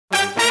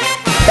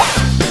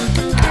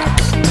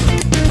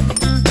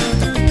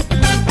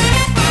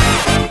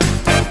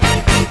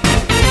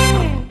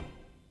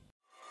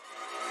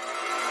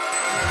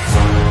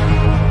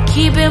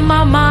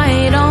my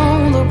mind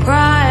on the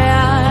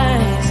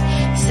prize,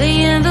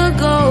 seeing the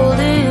gold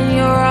in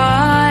your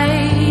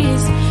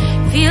eyes,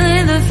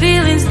 feeling the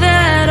feelings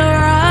that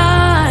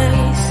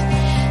arise.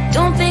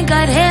 Don't think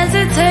I'd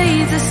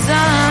hesitate to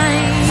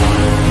sign.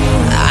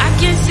 I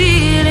can see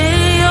it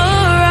in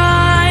your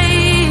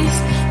eyes,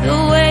 the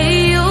way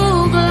you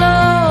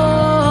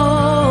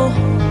glow.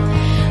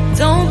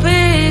 Don't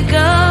pick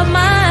up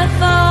my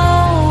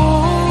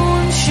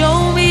phone, show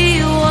me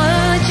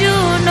what you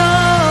know.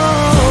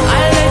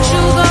 I let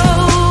you go,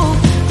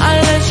 I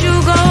let you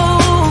go.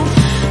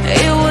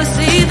 It was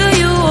either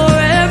you or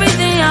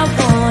everything I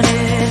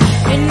wanted,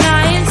 and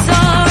I ain't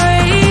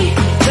sorry,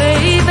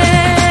 baby.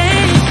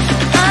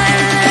 I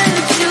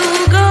let you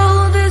go,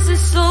 this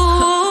is so.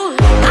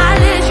 I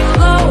let you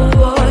go,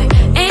 boy,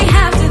 ain't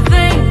have to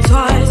think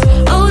twice.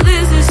 Oh,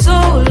 this is so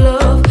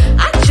love.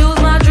 I chose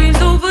my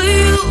dreams over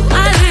you.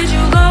 I let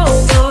you go,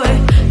 boy,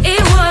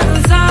 it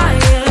wasn't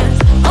science.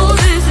 Oh,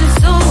 this is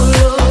so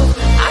love.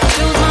 I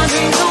chose my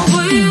dreams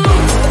over you.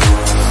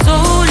 So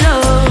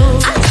love.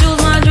 I chose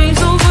my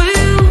dreams over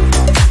you.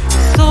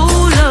 So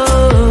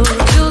love.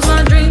 I chose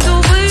my dreams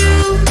over you.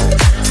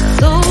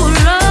 So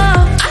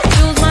love. I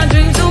chose my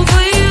dreams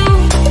over you.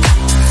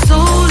 So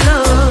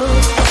love.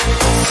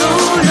 So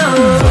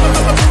love.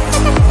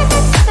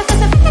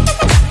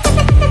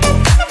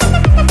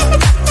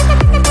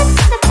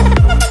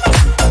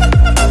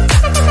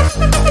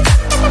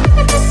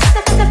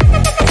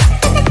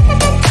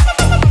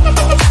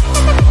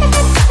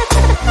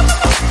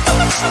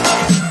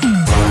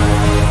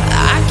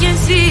 I can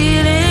see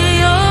it in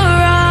your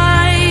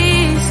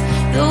eyes,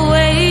 the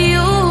way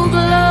you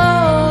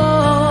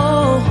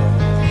glow.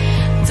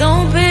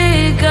 Don't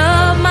pick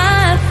up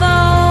my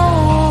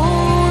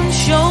phone,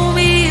 show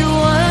me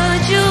what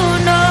you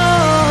know.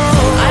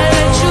 I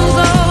let you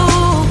go,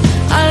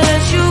 I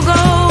let you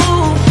go.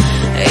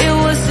 It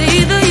was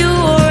either you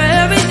or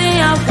everything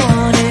I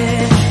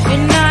wanted,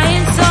 and I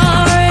ain't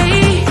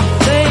sorry,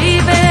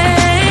 baby.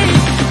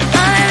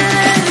 I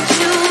let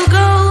you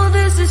go,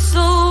 this is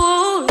so.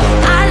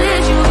 I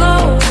let you go,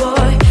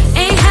 boy,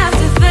 ain't have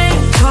to think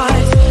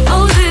twice.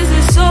 Oh, this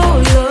is so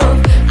love.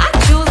 I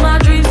chose my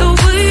dreams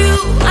over you.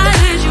 I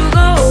let you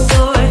go,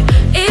 boy,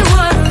 it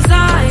wasn't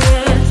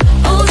science.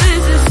 Oh,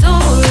 this is so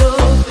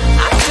love.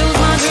 I chose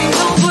my dreams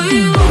over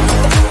you.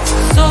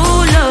 So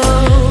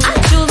love. I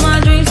chose my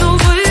dreams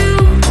over you.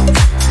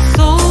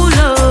 So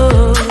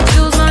love. I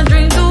chose my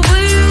dreams over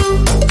you.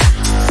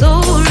 So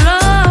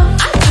love.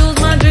 I chose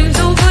my dreams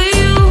over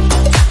you.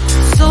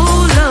 So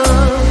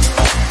love.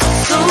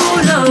 So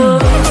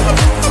love.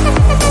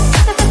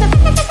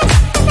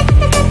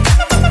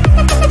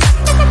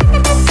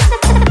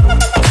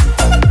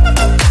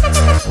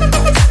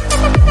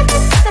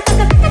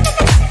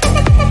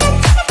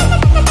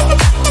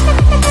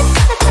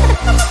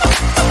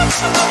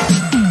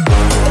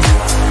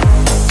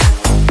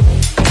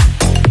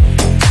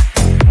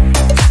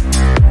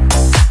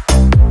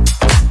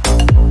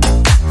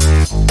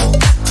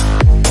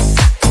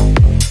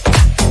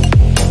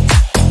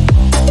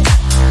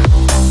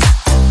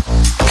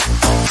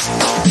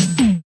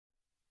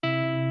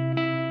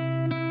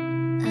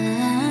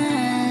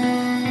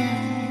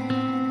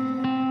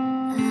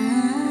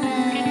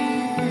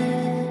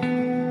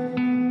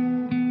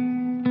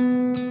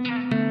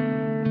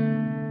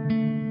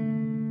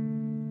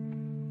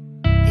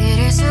 It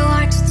is so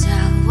hard to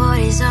tell what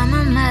is on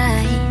my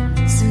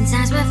mind.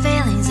 Sometimes my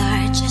feelings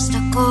are just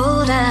a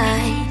cold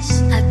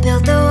ice. I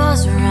built the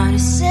walls around you,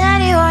 said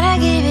you wanna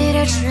give it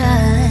a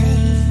try.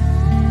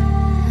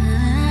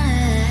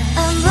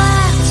 I'm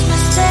lost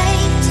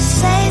mistake to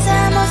say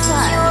that more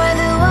time. You're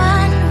the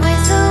one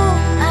with whom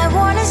I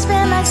wanna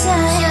spend my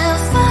time. You're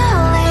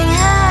falling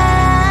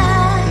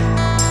high.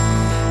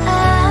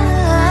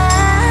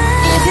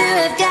 If you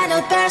have got no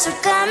parents, so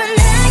come and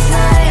hack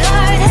my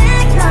heart,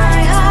 hack my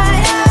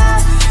heart out.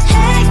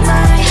 Hack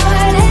my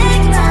heart,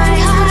 hack my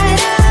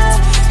heart out.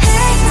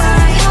 Hack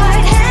my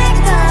heart, hack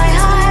my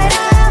heart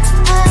out.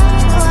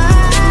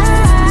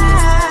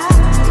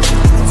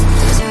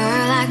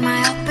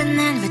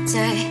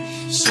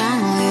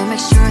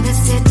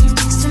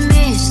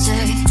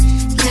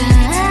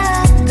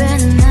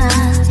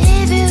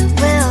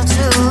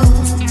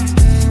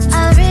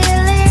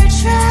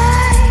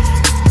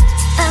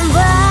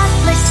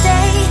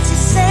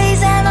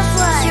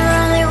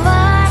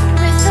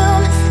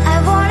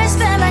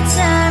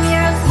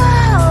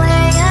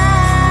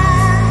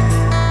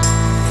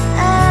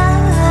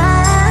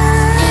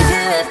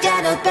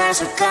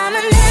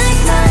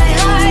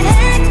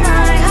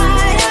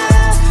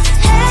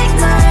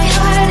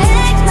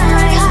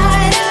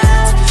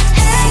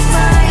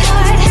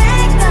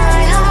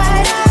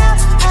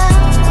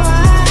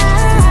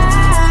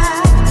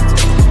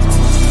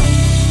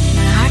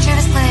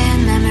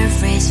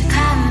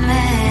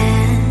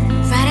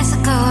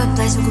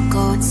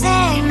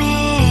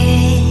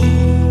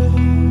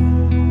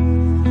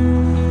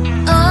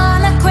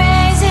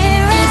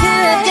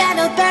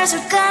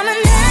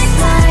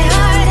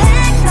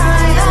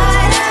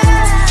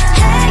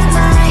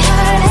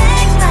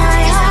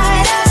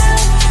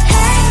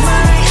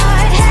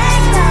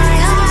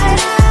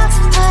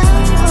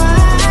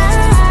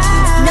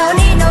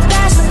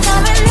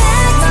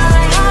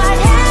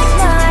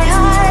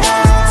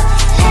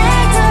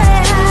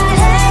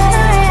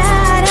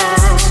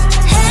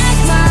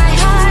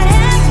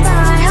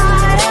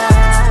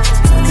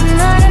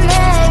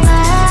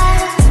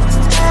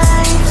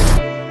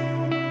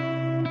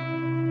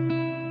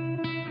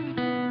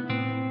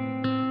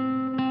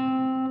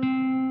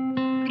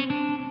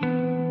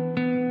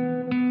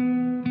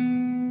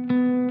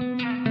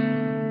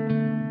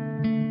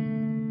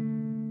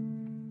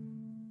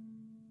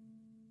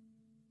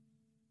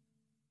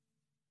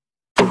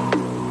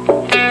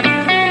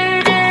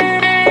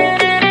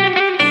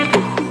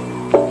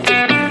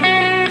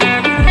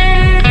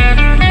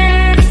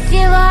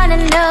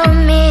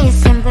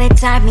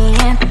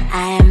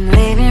 I am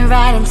living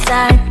right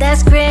inside the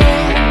script.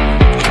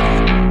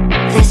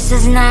 This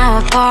is now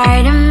a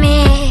part of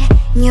me,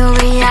 new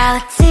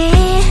reality.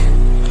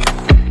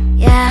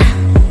 Yeah.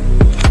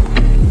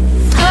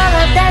 All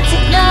of that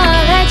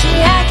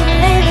technology, I can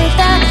live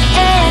without.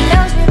 It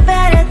knows me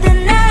better than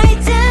I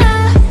do.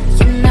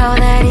 You know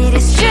that it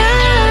is true.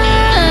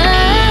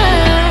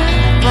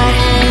 But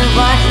hey,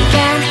 what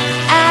can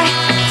I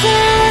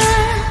do?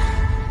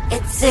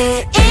 It's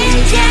an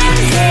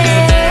engine,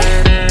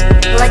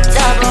 like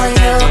WXYZ.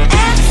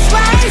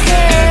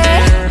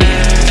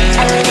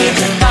 I leave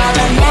the ball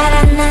on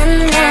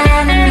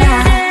na-na-na-na-na.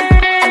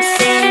 I'm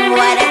saying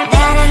what I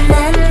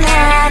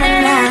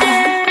na-na-na-na-na.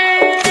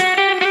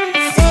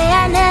 Say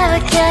I never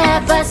care,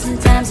 but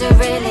sometimes it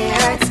really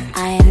hurts.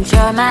 I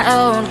enjoy my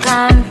own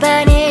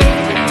company.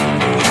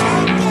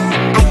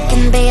 I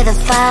can be the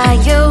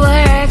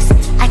fireworks,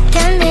 I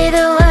can be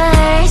the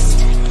worst.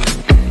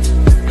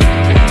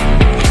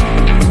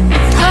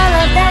 All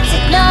of that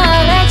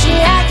technology,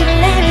 I can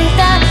live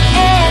without.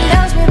 It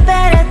knows me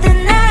better than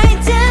I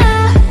do.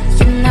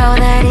 You know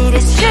that it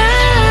is true.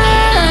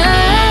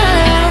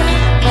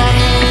 But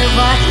hey,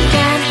 what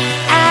can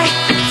I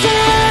do?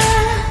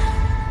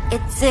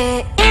 It's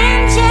an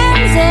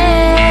engine,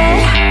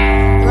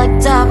 like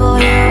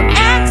WXYZ.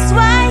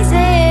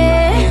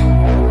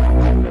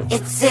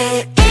 It's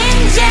an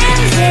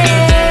engine,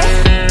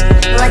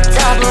 like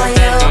WXYZ.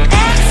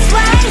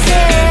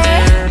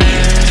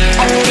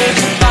 I live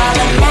the ball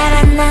on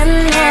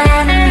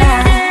na-na-na-na-na.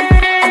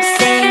 I'm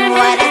saying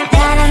what I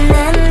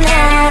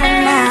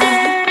na-na-na-na-na.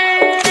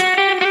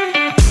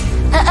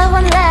 I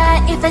won't lie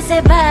if I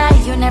say bye,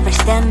 you never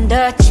stand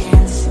a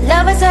chance.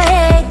 Love us or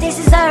hate, this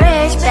is our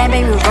age.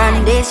 Baby, we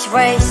run this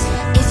race.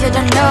 If you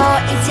don't know,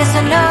 it's yes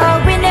or no.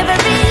 We never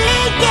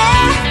really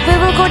get. We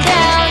will go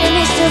down in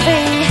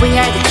history. We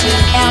are the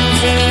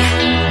TMZ.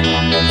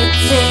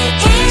 It's an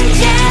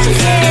engine,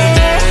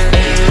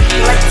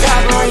 like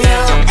WXYZ.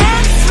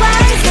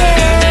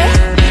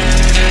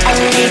 I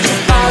leave the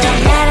ball on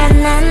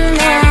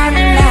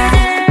na-na-na-na-na.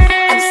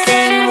 I'm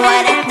saying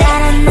what I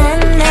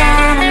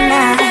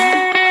na-na-na-na-na.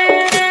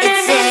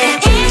 It's an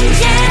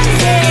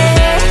engine,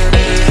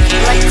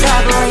 like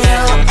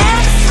WXYZ.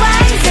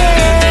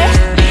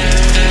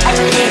 I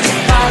leave the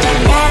ball on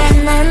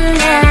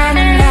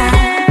na-na-na-na-na.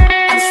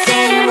 I'm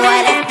saying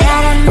what I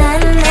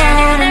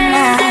na-na-na-na-na.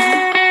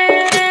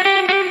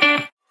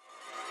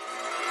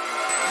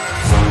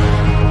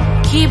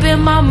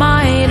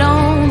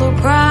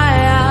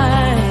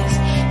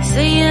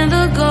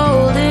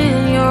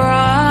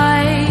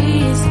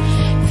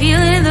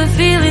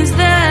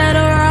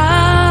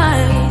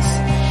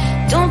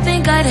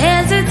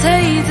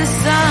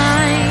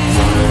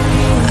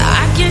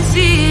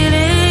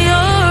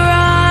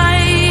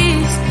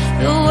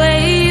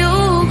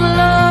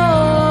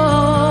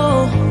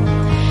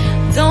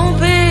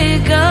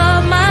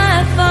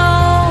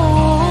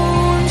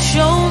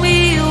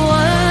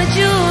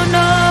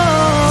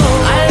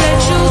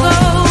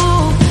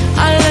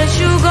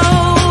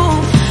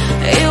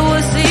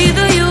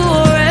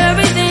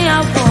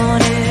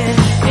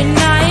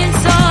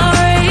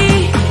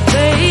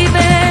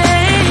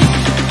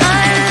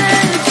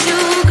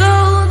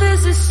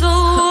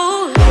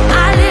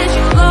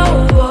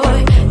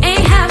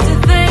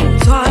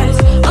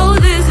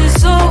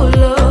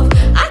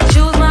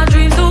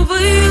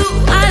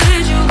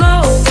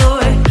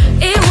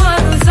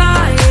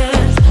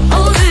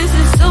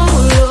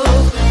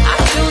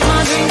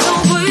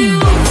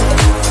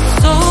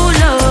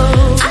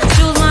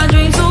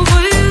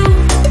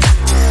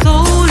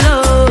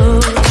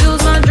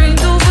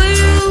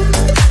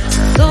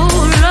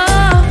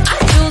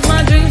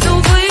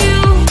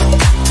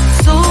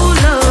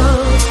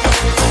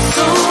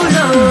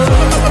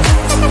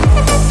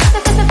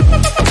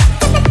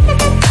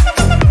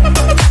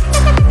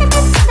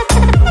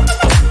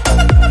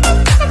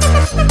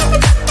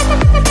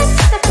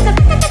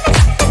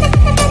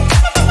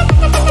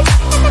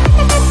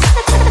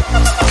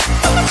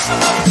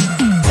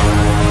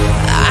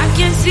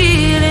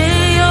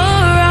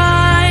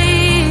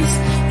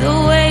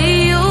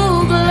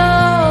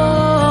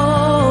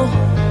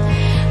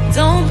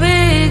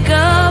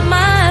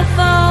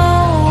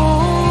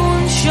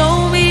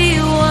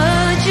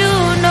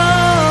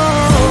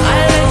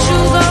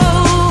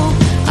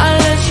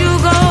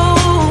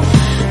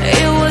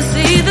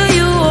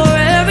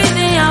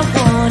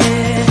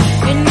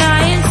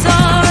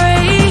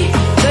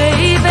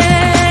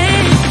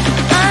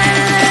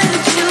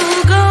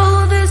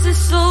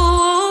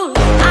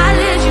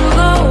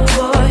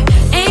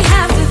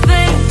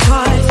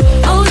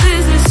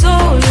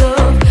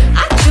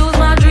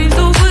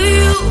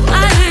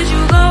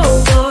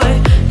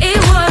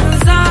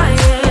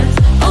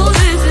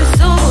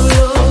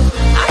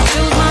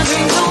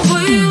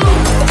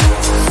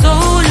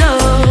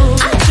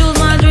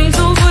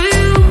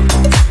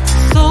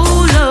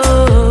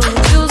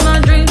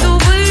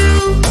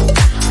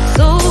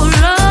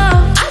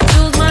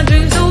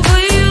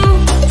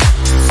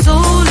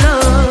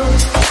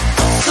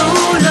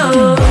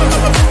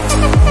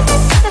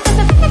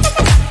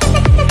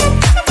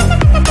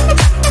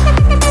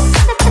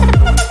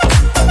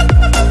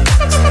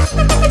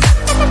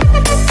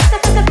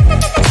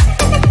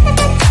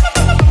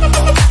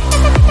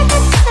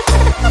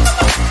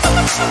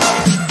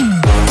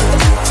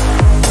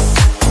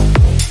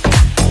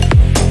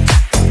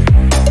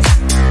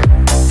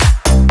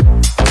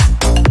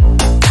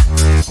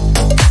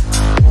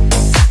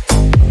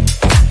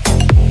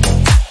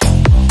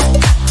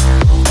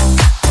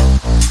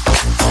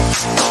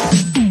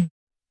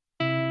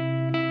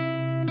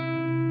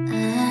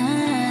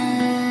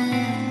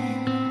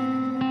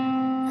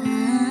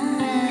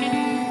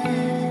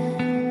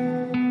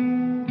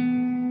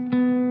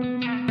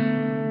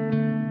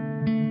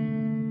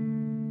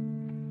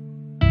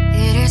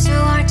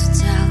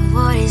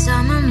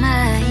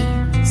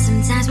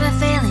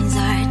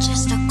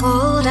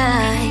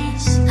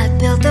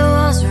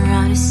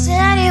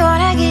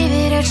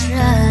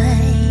 try.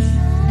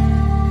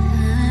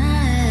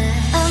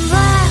 I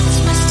watch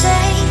my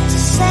state to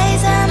say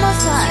I'm a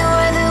fly.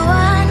 You're the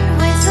one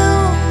with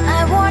whom I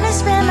wanna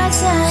spend my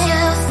time.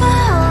 You're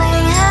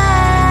falling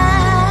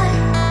high.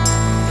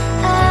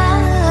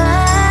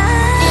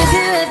 If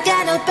you have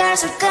got no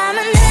parents, so come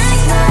and hack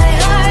my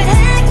heart,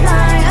 hack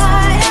my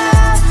heart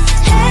up,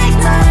 hack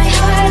my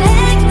heart,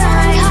 hack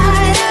my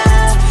heart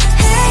up,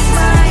 hack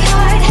my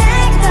heart,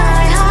 hack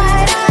my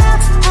heart up.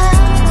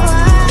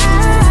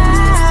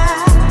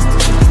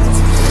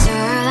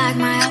 You're like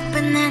my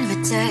open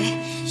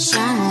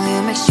invitation. Will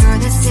you make sure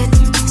that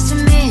sitting next to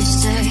me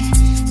stay?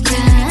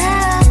 Can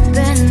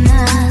happen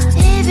now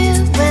if you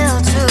will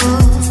too.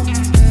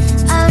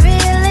 I'll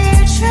really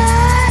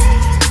try.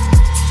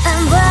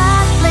 And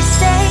what my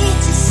state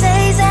to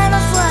say I'm a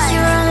fly.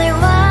 You're only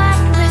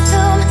one with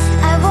whom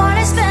I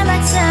wanna spend my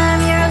time.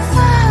 You're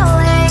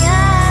falling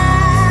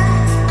high.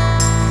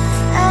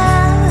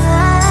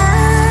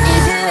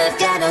 If you have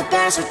got no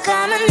parents, so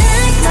come and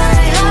hack my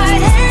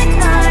heart, hack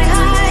my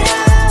heart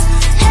up,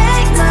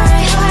 hack my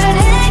heart,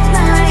 hack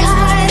my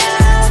heart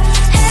up,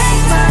 hack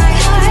my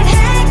heart,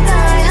 hack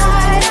my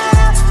heart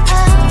up.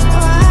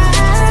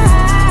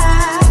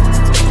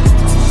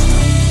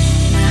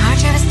 My heart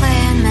tries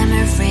playing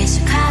memories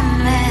are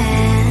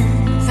coming.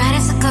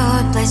 Friday's a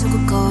good place we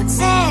could go.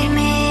 Take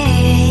me.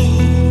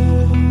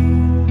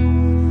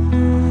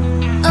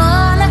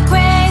 On a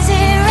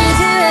crazy ride. If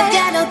you have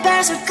got no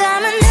parents, so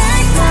come and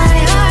hack my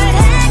heart,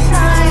 hack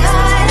my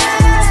heart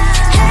up,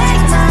 hack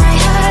my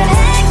heart,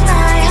 hack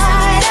my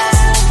heart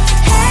up,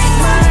 hack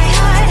my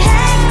heart,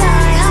 hack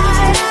my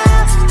heart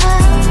up.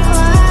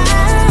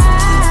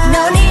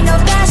 No need no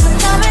parents, so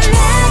come and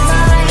hack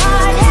my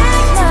heart,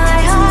 hack my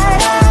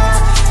heart up,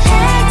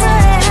 hack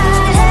my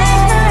heart,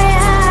 hack my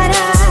heart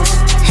up,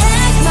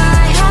 hack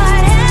my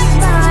heart, hack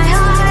my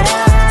heart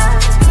up.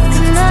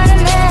 Come on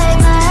and make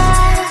my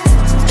heart.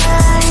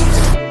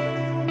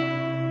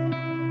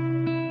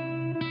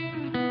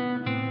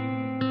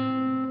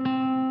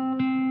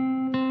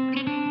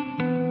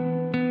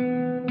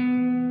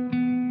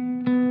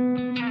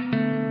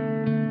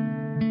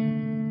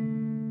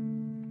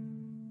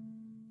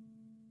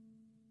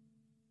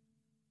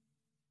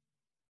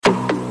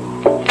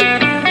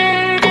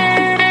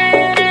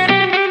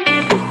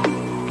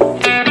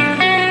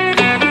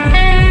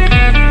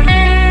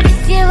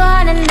 If you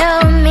wanna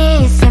know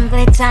me,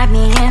 simply type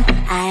me in.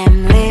 I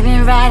am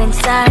living right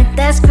inside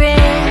the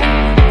screen.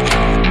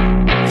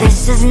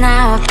 This is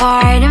now a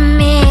part of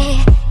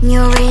me,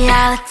 new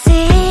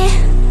reality.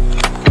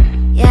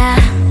 Yeah.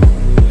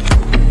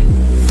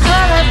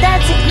 All of that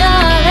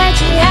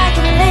technology I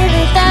can live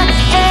without.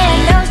 AI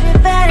knows me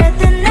better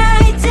than I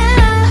do.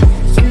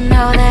 You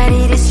know that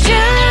it is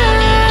true.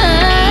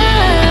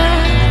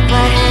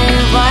 But hey,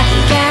 what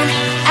can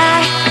I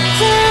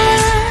do?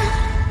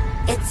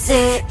 It's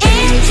the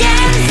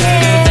engines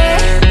here,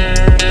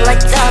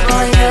 like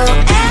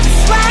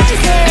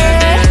WXYZ.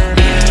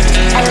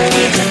 I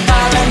leave the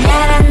ball and na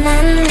na na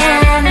na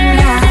na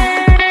na.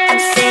 I'm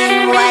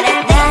saying what I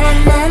na na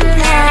na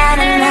na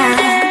na na.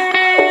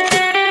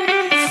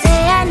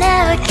 Say I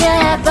never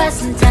care, but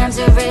sometimes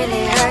it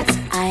really hurts.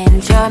 I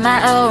enjoy my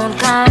own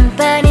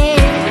company.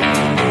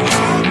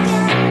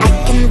 I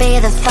can be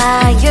the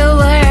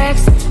firework.